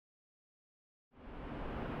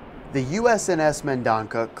The USNS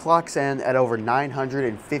Mendonca clocks in at over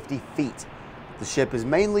 950 feet. The ship is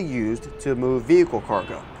mainly used to move vehicle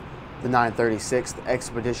cargo. The 936th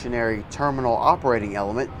Expeditionary Terminal Operating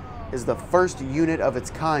Element is the first unit of its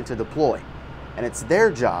kind to deploy, and it's their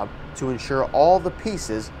job to ensure all the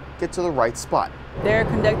pieces get to the right spot. They're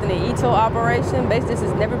conducting an ETO operation. Basically, this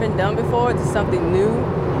has never been done before. This is something new.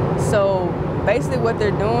 So basically what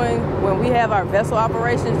they're doing, when we have our vessel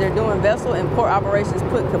operations, they're doing vessel and port operations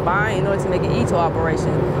put combined in order to make an ETO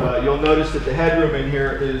operation. You'll notice that the headroom in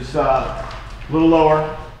here is a little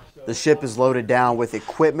lower. The ship is loaded down with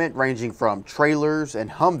equipment ranging from trailers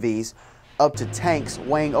and Humvees up to tanks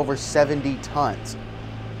weighing over 70 tons.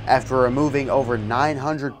 After removing over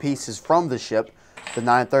 900 pieces from the ship, the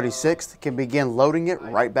 936th can begin loading it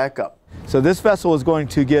right back up. So this vessel is going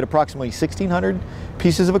to get approximately 1,600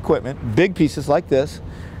 pieces of equipment, big pieces like this.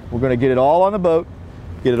 We're going to get it all on the boat,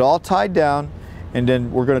 get it all tied down, and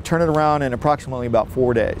then we're going to turn it around in approximately about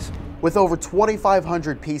 4 days. With over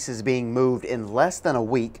 2,500 pieces being moved in less than a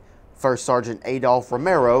week, First Sergeant Adolf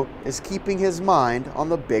Romero is keeping his mind on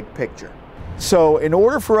the big picture. So in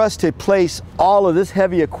order for us to place all of this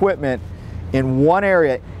heavy equipment in one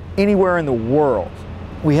area anywhere in the world,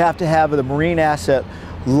 we have to have the marine asset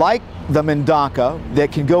like the Mendonca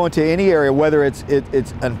that can go into any area, whether it's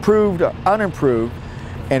improved or unimproved,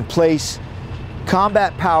 and place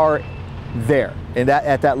combat power there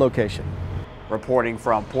at that location. Reporting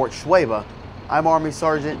from Port Shuaiba, I'm Army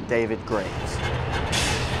Sergeant David Graves.